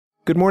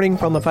Good morning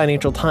from the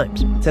Financial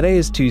Times. Today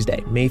is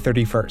Tuesday, May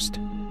 31st,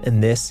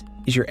 and this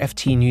is your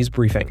FT News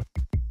Briefing.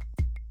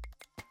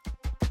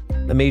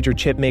 The major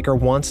chip maker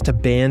wants to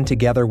band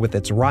together with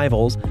its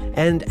rivals,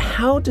 and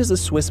how does a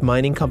Swiss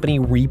mining company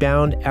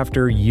rebound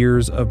after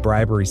years of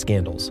bribery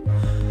scandals?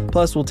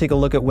 Plus, we'll take a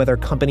look at whether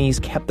companies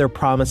kept their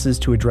promises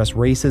to address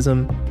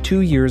racism 2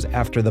 years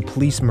after the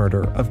police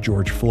murder of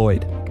George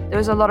Floyd. There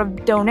was a lot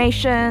of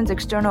donations,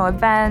 external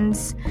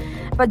events,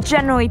 but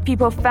generally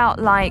people felt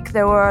like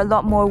there were a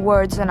lot more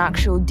words than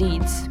actual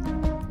deeds.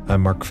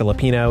 I'm Mark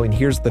Filipino, and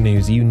here's the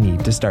news you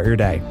need to start your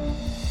day.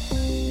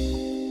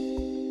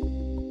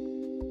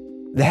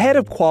 The head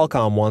of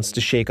Qualcomm wants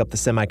to shake up the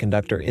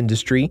semiconductor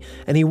industry,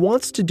 and he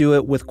wants to do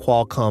it with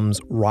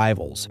Qualcomm's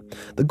rivals.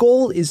 The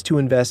goal is to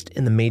invest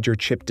in the major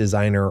chip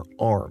designer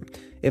ARM.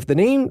 If the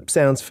name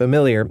sounds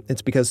familiar,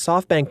 it's because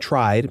SoftBank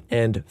tried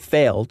and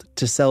failed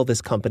to sell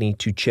this company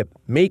to chip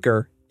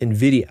maker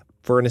NVIDIA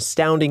for an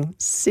astounding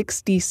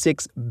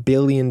 $66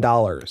 billion.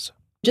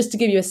 Just to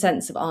give you a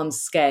sense of ARM's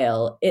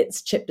scale,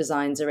 its chip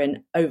designs are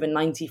in over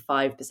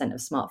 95% of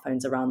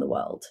smartphones around the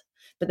world.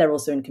 But they're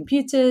also in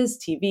computers,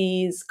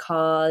 TVs,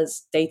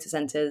 cars, data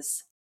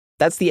centers.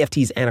 That's the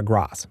FT's Anna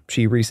Gross.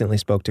 She recently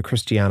spoke to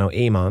Cristiano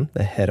Amon,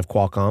 the head of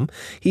Qualcomm.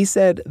 He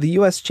said the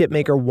U.S.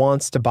 chipmaker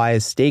wants to buy a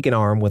stake in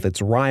ARM with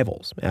its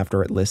rivals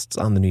after it lists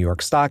on the New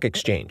York Stock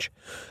Exchange.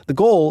 The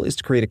goal is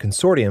to create a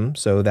consortium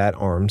so that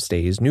ARM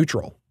stays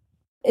neutral.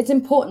 It's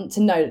important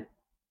to note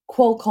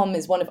Qualcomm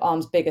is one of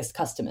ARM's biggest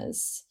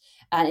customers,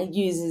 and it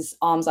uses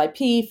ARM's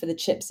IP for the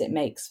chips it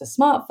makes for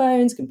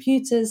smartphones,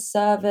 computers,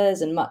 servers,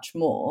 and much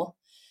more.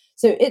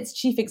 So its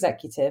chief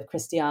executive,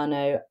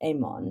 Cristiano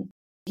Amon,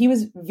 he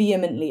was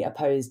vehemently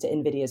opposed to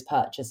NVIDIA's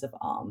purchase of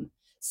ARM,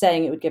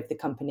 saying it would give the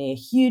company a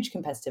huge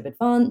competitive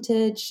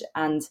advantage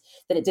and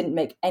that it didn't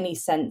make any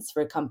sense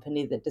for a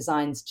company that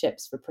designs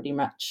chips for pretty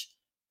much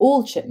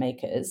all chip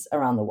makers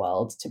around the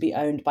world to be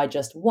owned by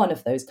just one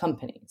of those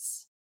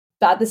companies.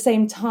 But at the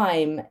same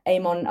time,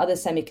 Amon and other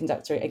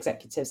semiconductor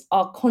executives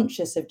are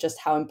conscious of just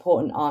how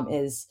important ARM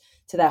is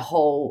to their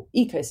whole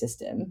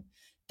ecosystem.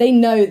 They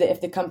know that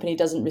if the company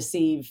doesn't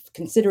receive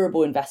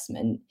considerable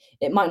investment,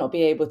 it might not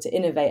be able to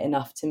innovate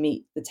enough to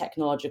meet the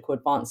technological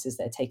advances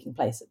that are taking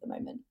place at the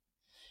moment.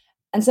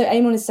 And so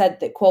Amon has said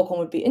that Qualcomm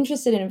would be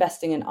interested in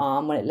investing in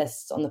ARM when it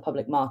lists on the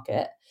public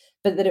market,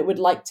 but that it would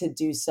like to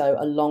do so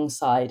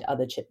alongside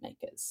other chip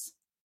makers.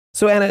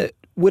 So Anna,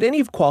 would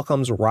any of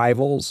Qualcomm's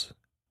rivals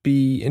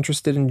be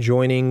interested in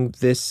joining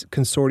this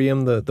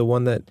consortium, the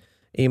one that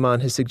Amon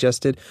has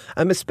suggested?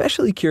 I'm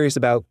especially curious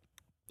about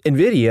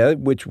NVIDIA,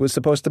 which was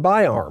supposed to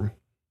buy ARM.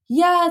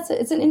 Yeah,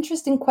 it's an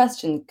interesting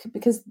question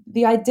because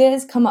the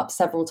ideas come up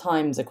several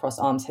times across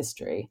ARM's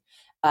history,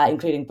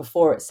 including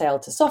before its sale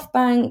to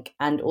SoftBank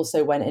and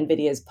also when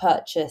NVIDIA's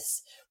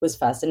purchase was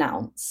first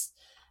announced.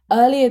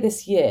 Earlier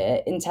this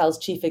year, Intel's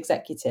chief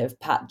executive,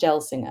 Pat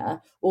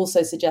Gelsinger,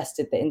 also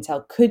suggested that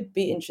Intel could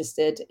be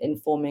interested in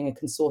forming a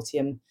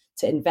consortium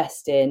to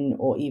invest in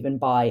or even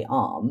buy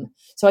ARM.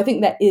 So I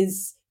think there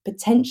is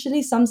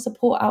potentially some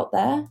support out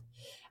there.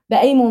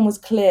 But Amon was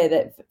clear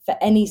that for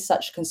any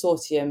such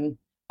consortium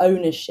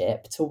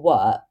ownership to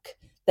work,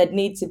 there'd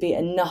need to be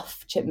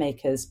enough chip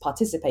makers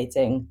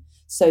participating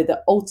so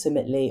that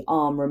ultimately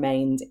ARM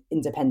remained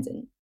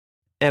independent.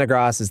 Anna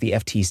Gross is the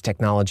FT's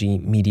technology,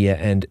 media,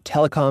 and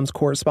telecoms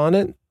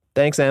correspondent.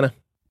 Thanks, Anna.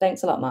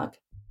 Thanks a lot, Mark.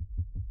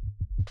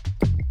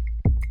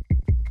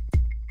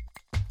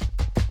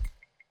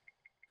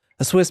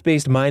 A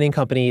Swiss-based mining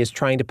company is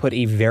trying to put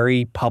a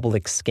very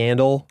public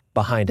scandal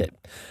behind it.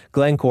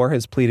 Glencore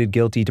has pleaded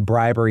guilty to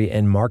bribery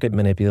and market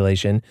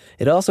manipulation.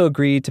 It also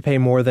agreed to pay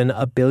more than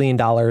 $1 billion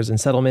in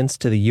settlements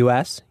to the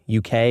U.S.,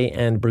 U.K.,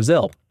 and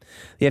Brazil.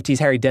 The FT's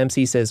Harry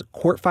Dempsey says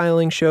court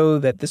filings show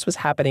that this was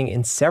happening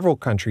in several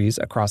countries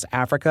across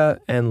Africa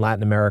and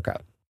Latin America.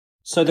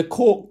 So the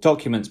court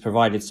documents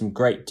provided some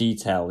great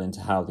detail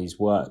into how these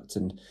worked,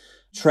 and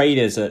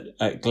traders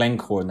at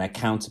Glencore and their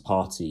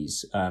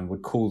counterparties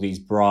would call these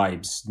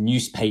bribes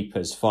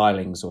newspapers,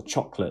 filings, or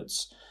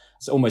chocolates.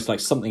 It's almost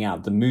like something out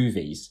of the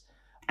movies.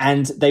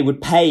 And they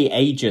would pay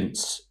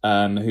agents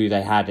who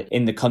they had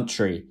in the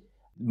country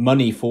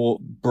money for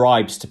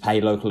bribes to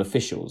pay local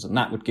officials, and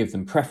that would give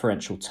them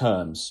preferential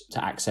terms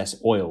to access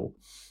oil.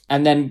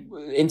 And then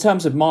in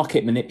terms of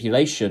market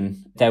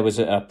manipulation, there was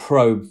a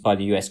probe by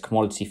the US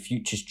Commodity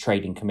Futures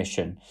Trading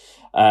Commission,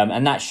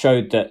 and that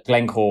showed that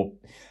Glencore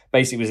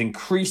basically was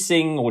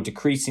increasing or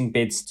decreasing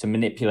bids to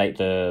manipulate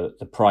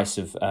the price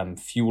of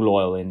fuel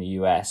oil in the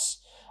US.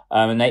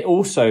 And they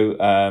also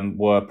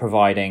were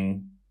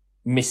providing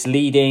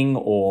misleading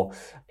or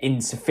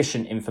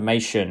insufficient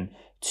information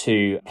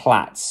to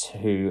Platts,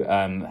 who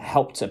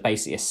helped to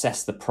basically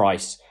assess the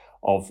price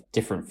of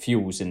different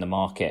fuels in the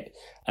market.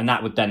 And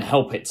that would then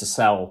help it to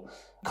sell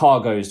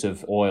cargoes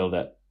of oil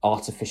at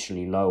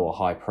artificially low or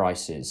high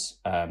prices,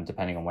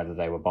 depending on whether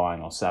they were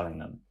buying or selling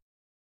them.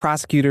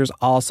 Prosecutors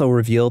also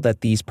revealed that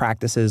these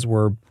practices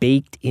were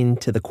baked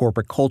into the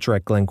corporate culture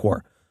at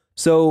Glencore.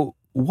 So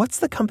what's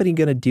the company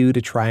going to do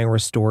to try and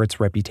restore its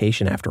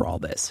reputation after all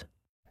this?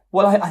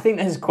 Well, I think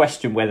there's a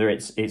question whether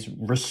it's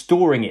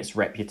restoring its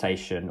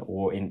reputation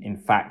or in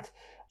fact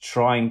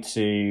trying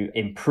to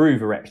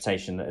improve a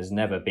reputation that has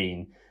never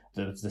been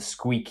the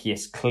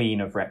squeakiest clean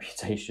of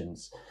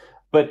reputations.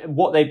 But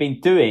what they've been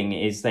doing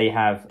is they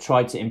have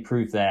tried to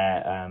improve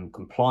their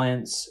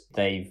compliance.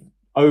 They've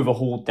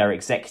overhauled their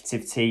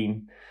executive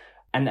team.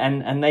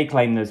 And they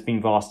claim there's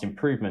been vast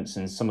improvements.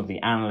 And some of the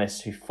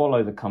analysts who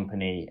follow the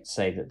company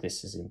say that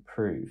this has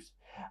improved.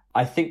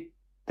 I think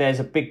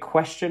there's a big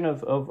question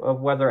of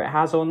whether it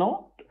has or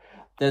not.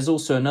 There's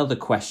also another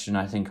question,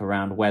 I think,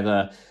 around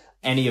whether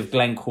any of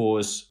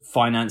Glencore's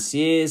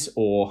financiers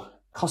or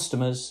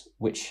customers,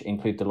 which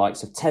include the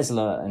likes of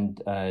Tesla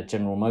and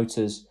General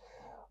Motors,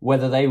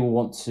 whether they will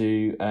want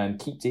to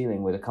keep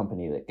dealing with a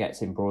company that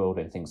gets embroiled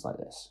in things like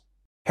this.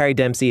 Harry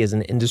Dempsey is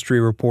an industry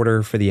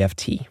reporter for the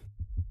FT.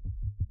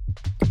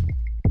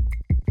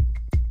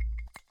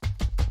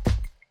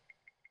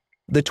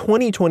 The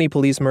 2020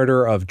 police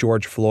murder of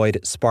George Floyd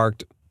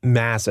sparked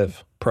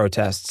massive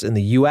protests in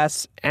the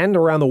U.S. and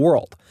around the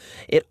world.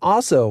 It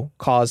also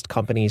caused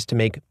companies to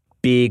make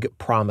big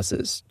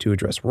promises to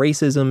address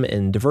racism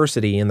and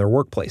diversity in their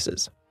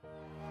workplaces.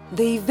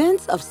 The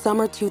events of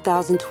summer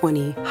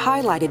 2020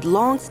 highlighted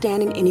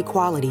long-standing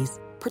inequalities.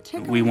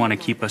 We want to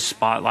keep a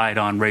spotlight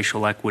on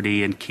racial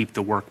equity and keep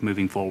the work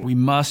moving forward. We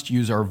must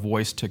use our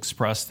voice to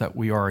express that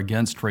we are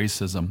against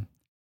racism.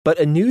 But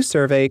a new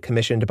survey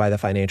commissioned by the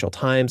Financial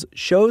Times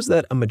shows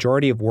that a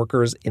majority of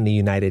workers in the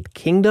United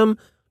Kingdom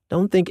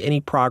don't think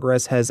any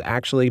progress has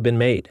actually been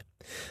made.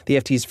 The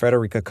FT's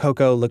Federica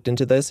Coco looked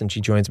into this, and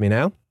she joins me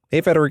now.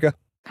 Hey, Federica.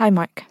 Hi,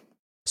 Mark.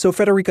 So,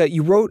 Federica,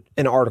 you wrote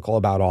an article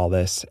about all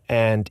this,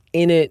 and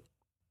in it,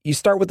 you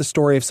start with the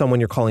story of someone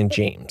you're calling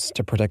James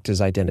to protect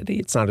his identity.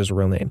 It's not his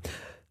real name.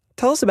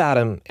 Tell us about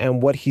him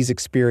and what he's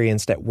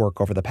experienced at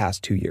work over the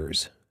past 2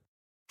 years.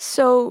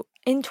 So,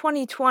 in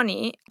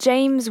 2020,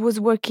 James was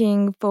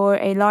working for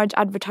a large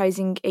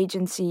advertising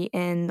agency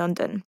in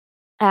London.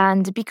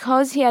 And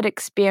because he had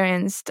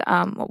experienced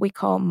what we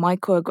call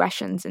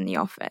microaggressions in the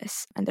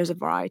office, and there's a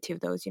variety of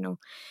those,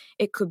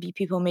 it could be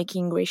people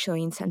making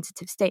racially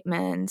insensitive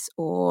statements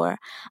or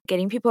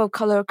getting people of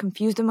color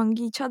confused among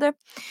each other,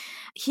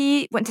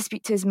 he went to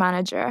speak to his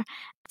manager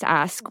to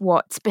ask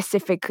what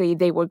specifically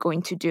they were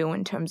going to do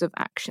in terms of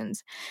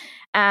actions.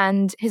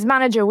 And his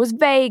manager was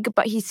vague,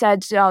 but he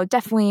said, oh,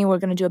 definitely we're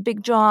going to do a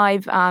big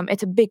drive.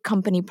 It's a big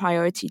company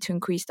priority to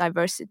increase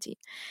diversity.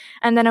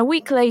 And then a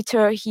week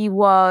later, he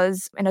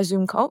was in a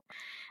Zoom call.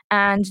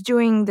 And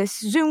during this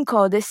Zoom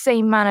call, this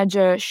same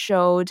manager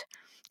showed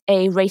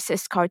a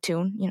racist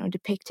cartoon,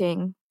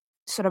 depicting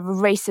sort of a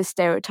racist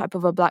stereotype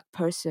of a black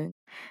person.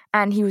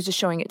 And he was just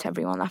showing it to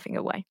everyone, laughing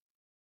away.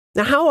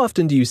 Now, how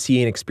often do you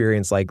see an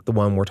experience like the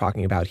one we're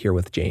talking about here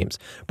with James?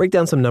 Break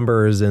down some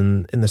numbers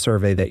in the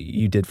survey that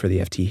you did for the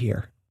FT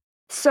here.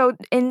 So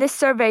in this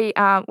survey,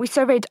 we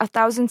surveyed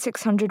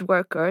 1,600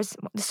 workers.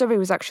 The survey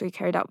was actually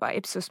carried out by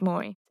Ipsos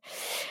Mori.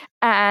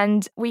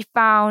 And we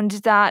found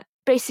that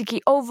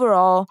basically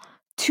overall,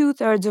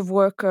 2/3 of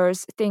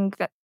workers think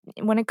that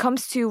when it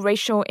comes to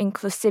racial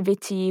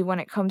inclusivity,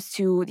 when it comes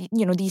to,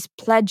 these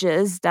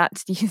pledges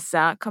that these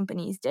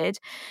companies did,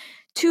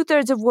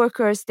 2/3 of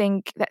workers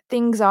think that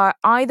things are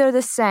either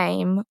the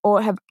same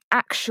or have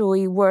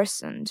actually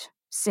worsened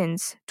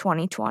since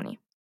 2020.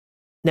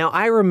 Now,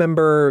 I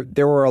remember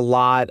there were a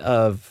lot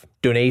of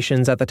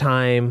donations at the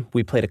time.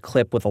 We played a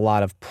clip with a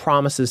lot of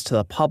promises to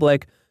the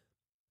public.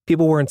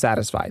 People weren't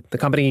satisfied. The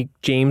company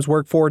James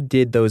worked for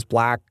did those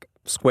black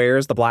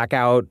squares, the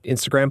blackout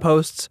Instagram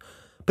posts,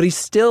 but he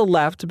still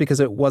left because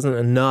it wasn't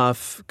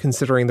enough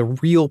considering the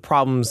real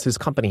problems his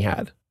company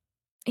had.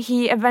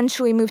 He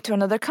eventually moved to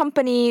another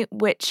company,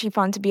 which he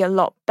found to be a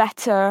lot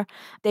better.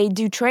 They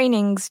do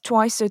trainings 2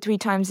 or 3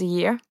 times a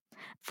year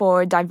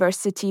for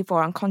diversity,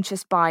 for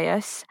unconscious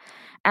bias.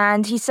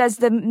 And he says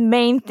the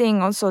main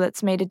thing also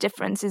that's made a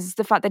difference is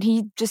the fact that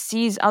he just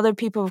sees other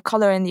people of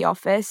color in the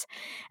office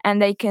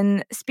and they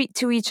can speak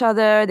to each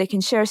other, they can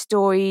share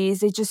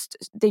stories,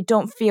 they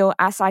don't feel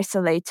as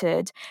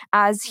isolated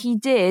as he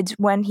did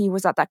when he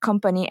was at that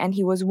company and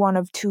he was one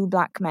of 2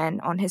 black men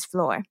on his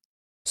floor.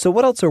 So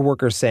what else are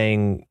workers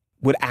saying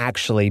would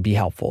actually be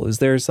helpful? Is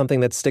there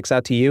something that sticks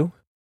out to you?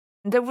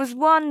 There was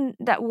one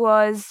that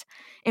was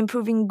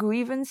improving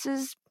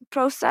grievances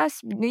process.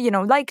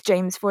 Like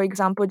James, for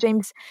example.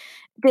 James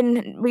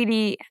didn't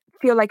really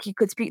feel like he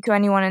could speak to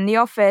anyone in the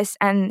office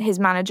and his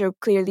manager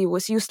clearly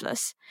was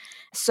useless.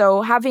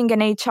 So having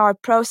an HR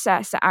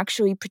process that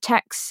actually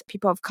protects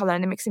people of color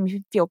and that makes them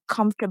feel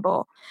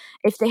comfortable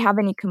if they have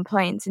any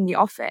complaints in the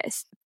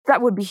office,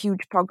 that would be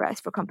huge progress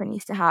for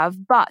companies to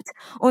have. But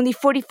only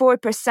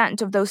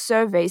 44% of those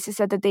surveys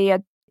said that they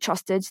had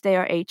trusted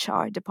their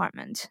HR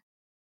department.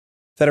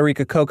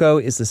 Federica Coco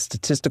is a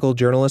statistical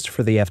journalist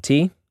for the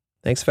FT.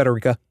 Thanks,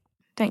 Federica.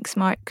 Thanks,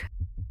 Mark.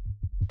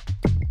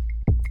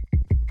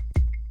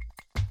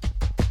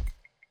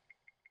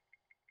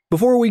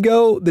 Before we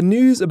go, the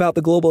news about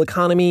the global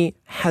economy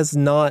has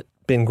not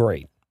been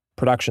great.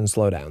 Production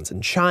slowdowns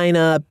in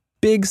China,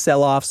 big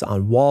sell-offs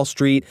on Wall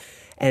Street,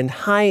 and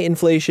high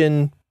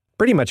inflation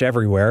pretty much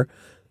everywhere.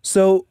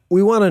 So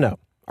we want to know,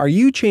 are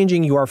you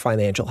changing your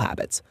financial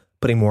habits?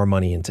 Putting more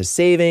money into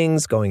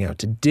savings, going out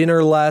to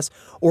dinner less,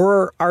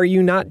 or are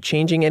you not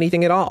changing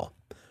anything at all?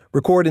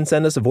 Record and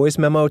send us a voice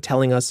memo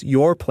telling us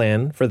your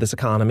plan for this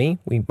economy.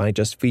 We might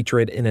just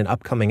feature it in an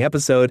upcoming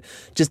episode.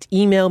 Just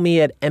email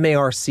me at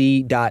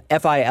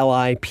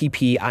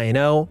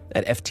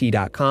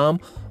marc.filippino@ft.com.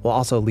 We'll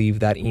also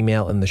leave that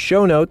email in the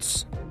show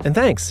notes. And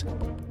thanks.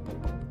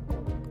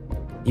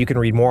 You can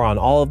read more on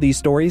all of these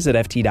stories at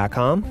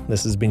ft.com.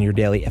 This has been your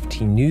daily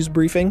FT News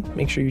Briefing.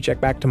 Make sure you check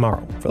back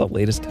tomorrow for the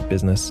latest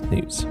business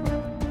news.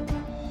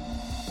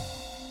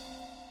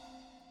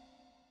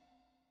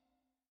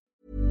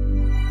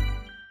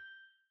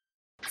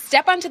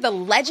 Step onto the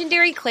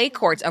legendary clay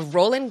courts of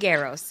Roland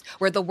Garros,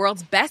 where the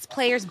world's best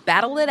players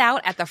battle it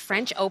out at the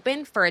French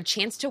Open for a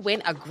chance to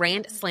win a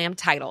Grand Slam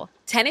title.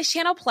 Tennis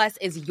Channel Plus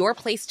is your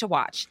place to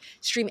watch.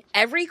 Stream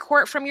every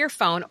court from your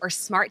phone or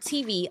smart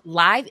TV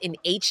live in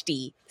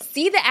HD.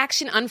 See the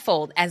action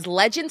unfold as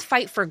legends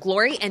fight for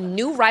glory and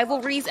new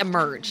rivalries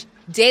emerge.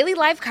 Daily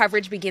live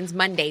coverage begins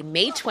Monday,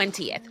 May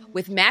 20th,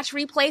 with match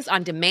replays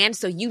on demand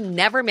so you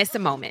never miss a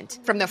moment.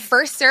 From the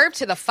first serve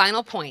to the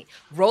final point,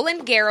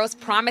 Roland Garros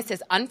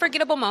promises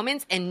unforgettable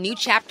moments and new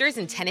chapters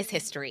in tennis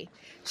history.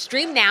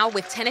 Stream now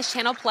with Tennis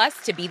Channel Plus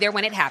to be there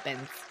when it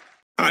happens.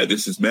 Hi,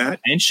 this is Matt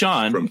and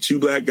Sean from Two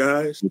Black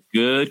Guys with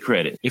Good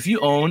Credit. If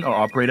you own or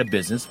operate a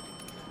business,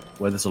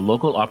 whether it's a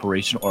local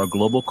operation or a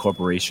global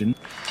corporation,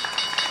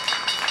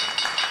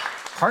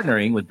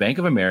 partnering with Bank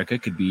of America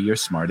could be your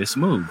smartest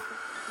move.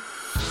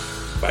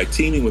 By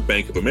teaming with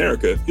Bank of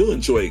America, you'll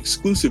enjoy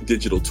exclusive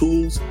digital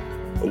tools,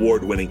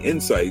 award-winning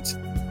insights,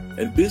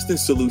 and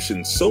business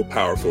solutions so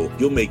powerful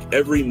you'll make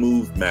every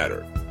move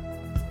matter.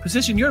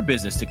 Position your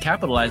business to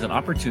capitalize on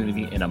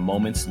opportunity in a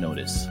moment's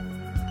notice.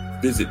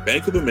 Visit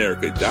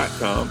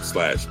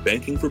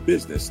bankofamerica.com/banking for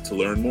business to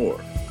learn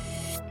more.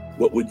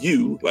 What would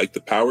you like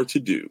the power to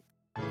do?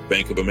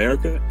 Bank of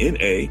America,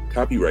 N.A.,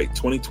 copyright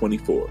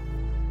 2024.